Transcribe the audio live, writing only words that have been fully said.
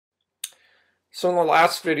So in the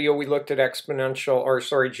last video we looked at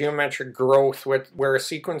geometric growth where a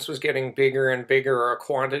sequence was getting bigger and bigger, or a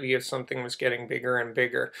quantity of something was getting bigger and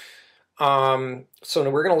bigger. So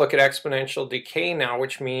we're going to look at exponential decay now,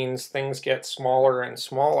 which means things get smaller and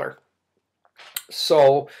smaller.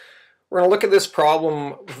 So we're going to look at this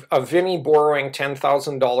problem of Vinny borrowing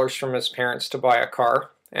 $10,000 from his parents to buy a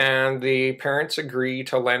car. And the parents agree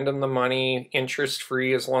to lend him the money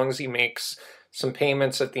interest-free as long as he makes some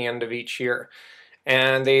payments at the end of each year.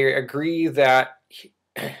 And they agree that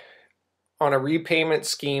on a repayment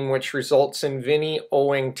scheme which results in Vinny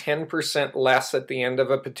owing 10% less at the end of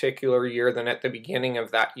a particular year than at the beginning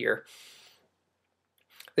of that year.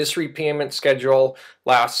 This repayment schedule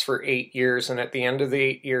lasts for 8 years, and at the end of the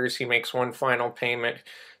 8 years he makes one final payment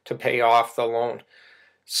to pay off the loan.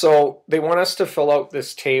 So they want us to fill out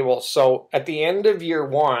this table. So at the end of year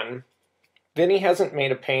 1, Vinny hasn't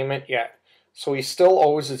made a payment yet, so he still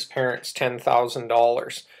owes his parents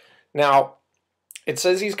 $10,000. Now, it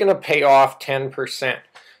says he's going to pay off 10%.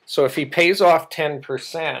 So if he pays off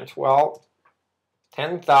 10%, well,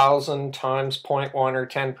 10,000 times 0.1 or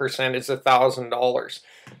 10% is $1,000.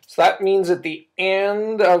 So that means at the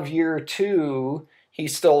end of year 2, he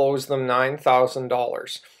still owes them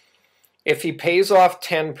 $9,000. If he pays off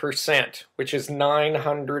 10%, which is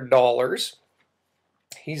 $900,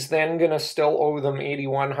 he's then going to still owe them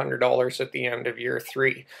 $8,100 at the end of year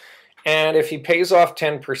 3. And if he pays off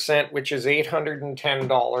 10%, which is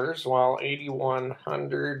 $810, well,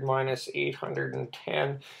 8,100 minus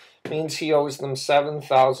 810 means he owes them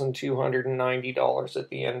 $7,290 at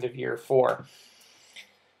the end of year 4.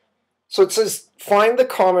 So it says find the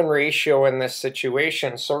common ratio in this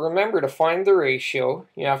situation. So remember, to find the ratio,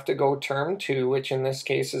 you have to go term 2, which in this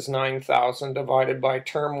case is 9,000, divided by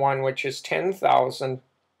term 1, which is 10,000,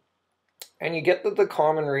 and you get that the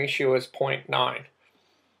common ratio is 0.9.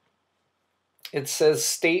 It says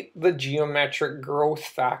state the geometric growth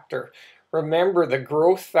factor. Remember, the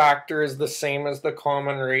growth factor is the same as the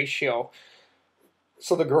common ratio.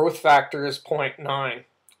 So the growth factor is 0.9,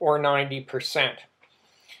 or 90%.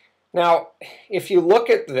 Now, if you look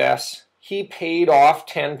at this, he paid off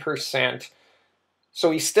 10%,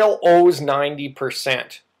 so he still owes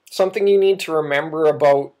 90%. Something you need to remember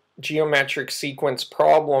about geometric sequence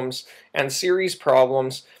problems and series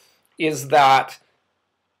problems is that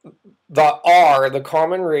the R, the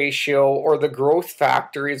common ratio, or the growth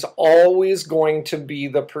factor, is always going to be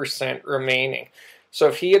the percent remaining. So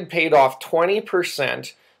if he had paid off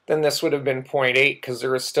 20%, then this would have been 0.8 because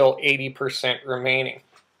there is still 80% remaining.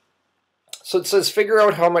 So it says figure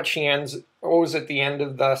out how much he owes at the end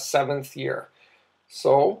of the 7th year.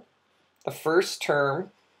 So the first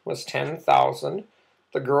term was 10,000.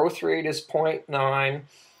 The growth rate is 0.9.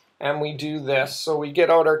 And we do this. So we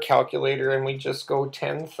get out our calculator and we just go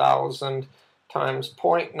 10,000 times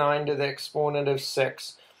 0.9 to the exponent of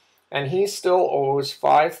 6. And he still owes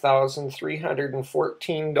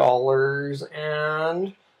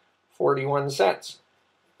 $5,314.41.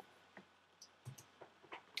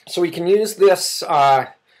 So we can use this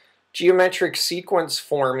geometric sequence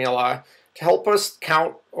formula to help us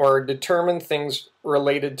count or determine things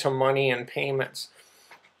related to money and payments.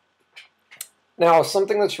 Now,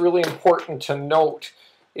 something that's really important to note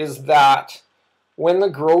is that when the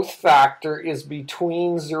growth factor is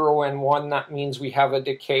between 0 and 1, that means we have a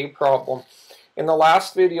decay problem. In the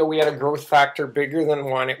last video, we had a growth factor bigger than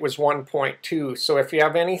 1. It was 1.2. So if you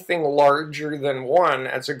have anything larger than 1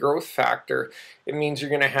 as a growth factor, it means you're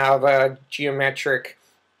going to have a geometric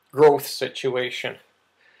growth situation.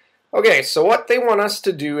 Okay, so what they want us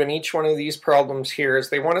to do in each one of these problems here is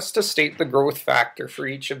they want us to state the growth factor for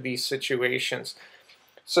each of these situations.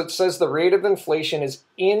 So it says the rate of inflation is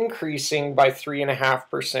increasing by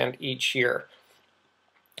 3.5% each year.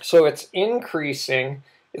 So it's increasing.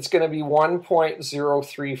 It's going to be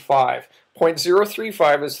 1.035.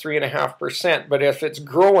 0.035 is 3.5%, but if it's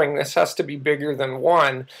growing, this has to be bigger than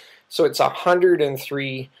 1, so it's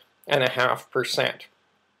 103.5%.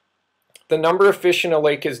 The number of fish in a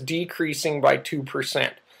lake is decreasing by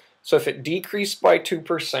 2%. So if it decreased by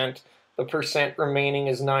 2%, the percent remaining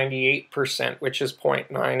is 98%, which is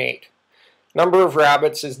 0.98. Number of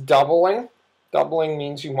rabbits is doubling. Doubling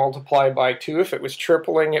means you multiply by 2. If it was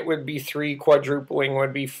tripling, it would be 3. Quadrupling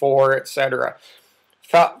would be 4, etc.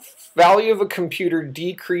 Value of a computer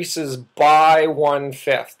decreases by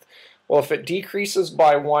 1/5. Well, if it decreases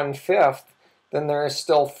by 1/5, then there is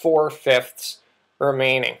still 4/5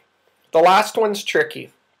 remaining. The last one's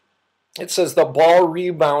tricky. It says the ball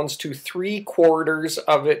rebounds to 3/4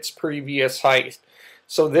 of its previous height.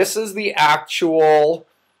 So this is the actual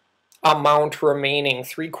amount remaining.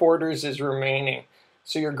 3/4 is remaining.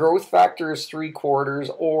 So your growth factor is 3/4,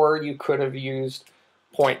 or you could have used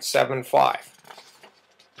 0.75.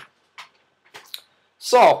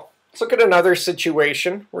 So let's look at another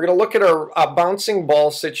situation. We're going to look at a bouncing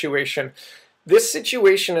ball situation. This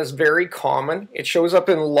situation is very common. It shows up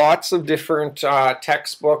in lots of different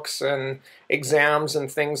textbooks and exams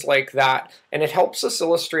and things like that. And it helps us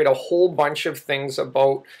illustrate a whole bunch of things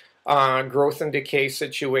about growth and decay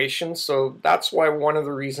situations. So that's why one of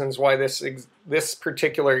the reasons why this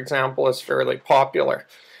particular example is fairly popular.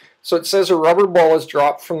 So it says a rubber ball is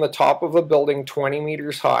dropped from the top of a building 20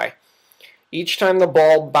 meters high. Each time the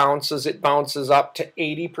ball bounces, it bounces up to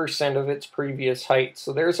 80% of its previous height.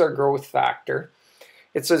 So there's our growth factor.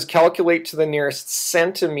 It says calculate to the nearest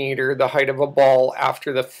centimeter the height of a ball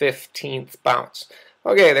after the 15th bounce.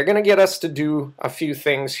 Okay, they're going to get us to do a few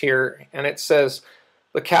things here. And it says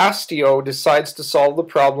Lacastio decides to solve the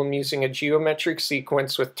problem using a geometric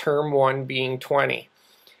sequence with term 1 being 20.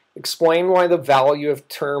 Explain why the value of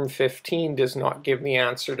term 15 does not give the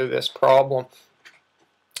answer to this problem.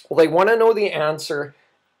 Well, they want to know the answer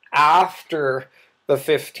after the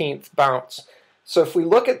 15th bounce. So if we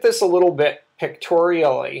look at this a little bit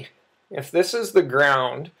pictorially, if this is the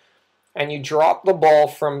ground and you drop the ball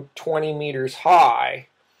from 20 meters high,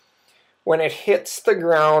 when it hits the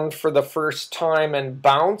ground for the first time and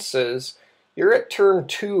bounces, you're at term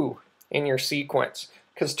 2 in your sequence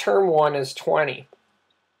because term 1 is 20.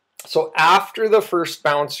 So after the first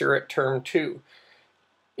bounce, you're at term 2.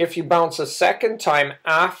 If you bounce a second time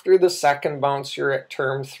after the second bounce, you're at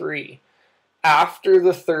term 3. After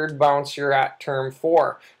the third bounce, you're at term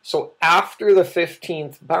 4. So after the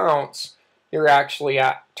 15th bounce, you're actually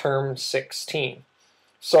at term 16.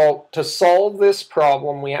 So to solve this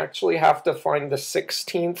problem, we actually have to find the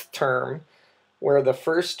 16th term, where the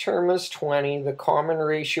first term is 20, the common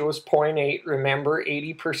ratio is 0.8. Remember,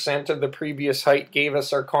 80% of the previous height gave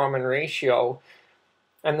us our common ratio.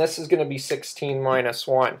 And this is going to be 16 minus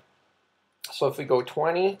 1. So if we go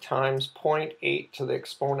 20 times 0.8 to the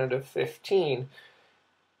exponent of 15,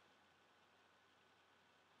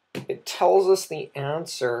 it tells us the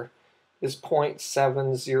answer is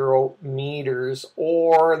 0.70 meters,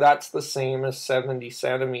 or that's the same as 70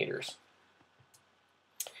 centimeters.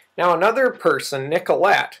 Now another person,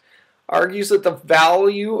 Nicolette, argues that the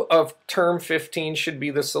value of term 15 should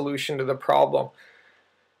be the solution to the problem.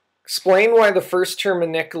 Explain why the first term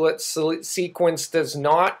in Nicolette's sequence does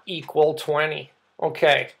not equal 20.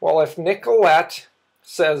 Okay, well if Nicolette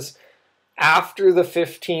says after the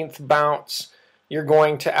 15th bounce you're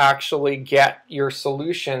going to actually get your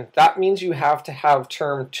solution, that means you have to have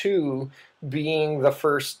term 2 being the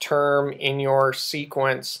first term in your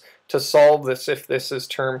sequence to solve this if this is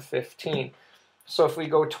term 15. So if we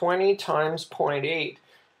go 20 times 0.8,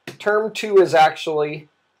 term 2 is actually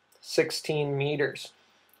 16 meters.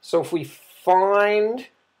 So if we find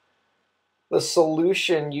the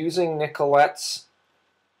solution using Nicolette's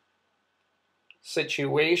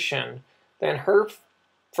situation, then her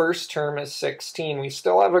first term is 16. We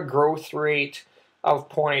still have a growth rate of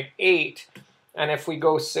 0.8. And if we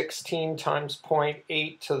go 16 times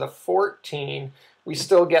 0.8 to the 14, we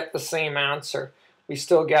still get the same answer. We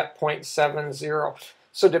still get 0.70.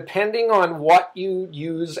 So depending on what you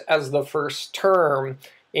use as the first term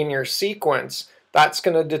in your sequence, that's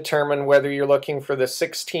going to determine whether you're looking for the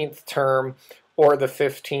 16th term or the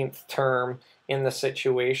 15th term in the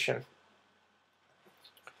situation.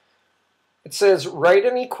 It says, write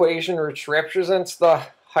an equation which represents the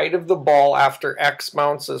height of the ball after X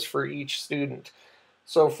bounces for each student.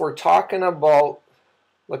 So if we're talking about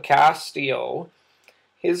Lacastio,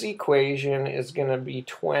 his equation is going to be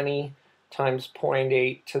 20 times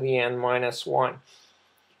 0.8 to the n minus 1.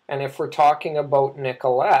 And if we're talking about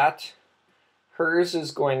Nicolette, hers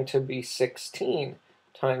is going to be 16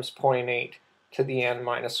 times 0.8 to the n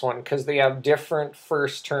minus 1, because they have different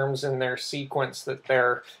first terms in their sequence that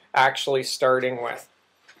they're actually starting with.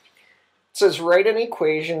 It says write an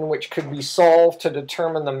equation which could be solved to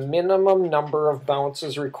determine the minimum number of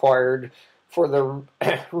bounces required for the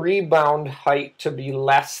rebound height to be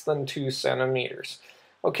less than 2 centimeters.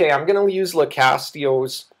 Okay, I'm going to use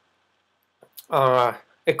Lacastio's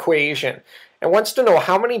equation. It wants to know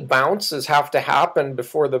how many bounces have to happen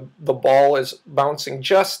before the ball is bouncing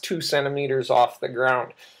just 2 centimeters off the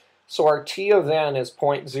ground. So our T of n is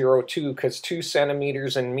 0.02, because 2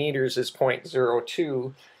 centimeters in meters is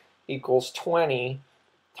 0.02, equals 20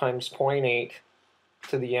 times 0.8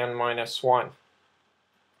 to the n minus 1.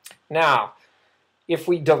 Now, if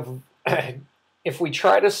we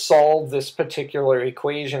try to solve this particular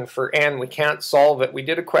equation for n, we can't solve it. We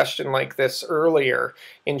did a question like this earlier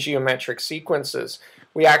in geometric sequences.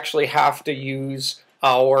 We actually have to use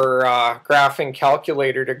our graphing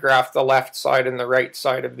calculator to graph the left side and the right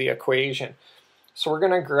side of the equation. So we're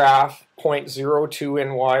going to graph 0.02 in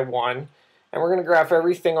y1, and we're going to graph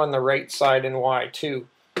everything on the right side in y2.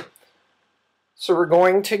 So we're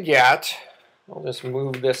going to get, I'll just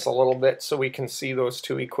move this a little bit so we can see those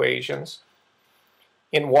two equations.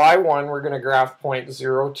 In y1 we're going to graph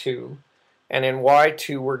 0.02, and in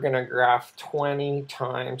y2 we're going to graph 20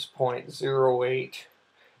 times 0.08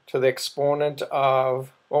 to the exponent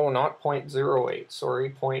of, oh, not 0.08, sorry,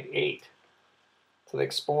 0.8. To the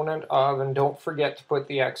exponent of, and don't forget to put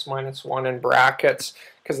the x minus 1 in brackets,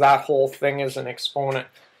 because that whole thing is an exponent.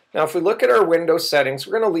 Now if we look at our window settings,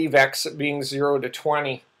 we're going to leave x at being 0 to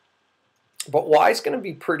 20, but y is going to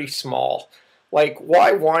be pretty small. Like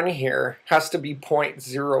y1 here has to be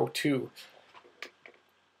 0.02.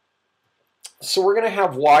 So we're going to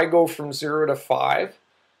have y go from 0 to 5,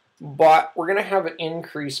 but we're going to have it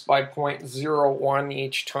increase by 0.01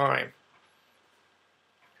 each time.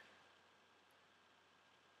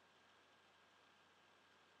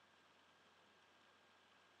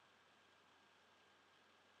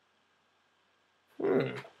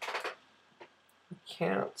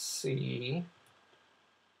 Can't see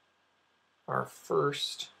our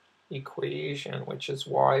first equation, which is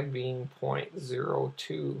y being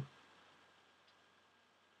 0.02.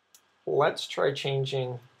 Let's try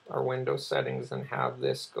changing our window settings and have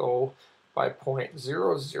this go by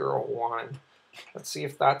 0.001. Let's see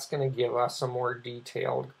if that's going to give us a more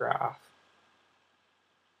detailed graph.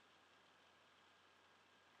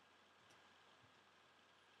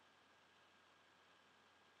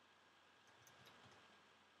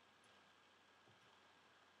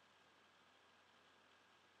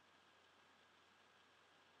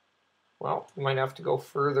 Well, we might have to go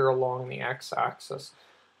further along the x-axis.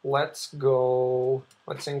 Let's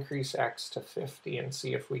increase x to 50 and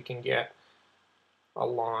see if we can get a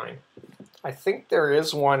line. I think there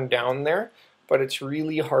is one down there, but it's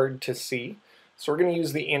really hard to see. So we're going to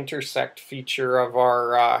use the intersect feature of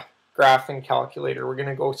our graphing calculator. We're going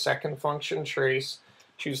to go second function trace,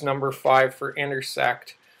 choose number 5 for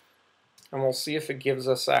intersect, and we'll see if it gives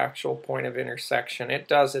us the actual point of intersection. It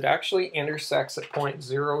does. It actually intersects at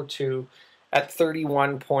 0.02 at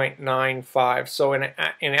 31.95. So in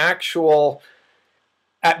actual,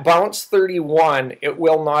 at bounce 31, it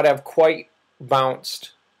will not have quite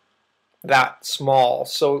bounced that small.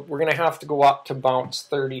 So we're going to have to go up to bounce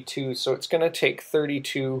 32. So it's going to take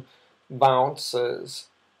 32 bounces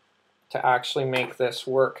to actually make this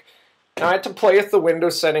work. Now I had to play with the window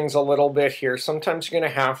settings a little bit here. Sometimes you're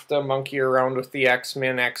going to have to monkey around with the x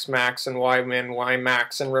min, x max, and y min, y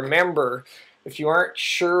max. And remember, if you aren't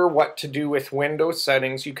sure what to do with window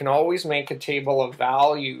settings, you can always make a table of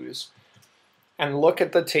values and look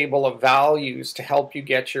at the table of values to help you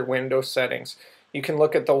get your window settings. You can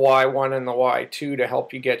look at the y1 and the y2 to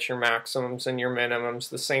help you get your maximums and your minimums,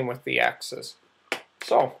 the same with the x's.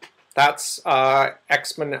 So that's our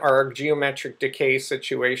geometric decay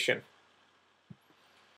situation.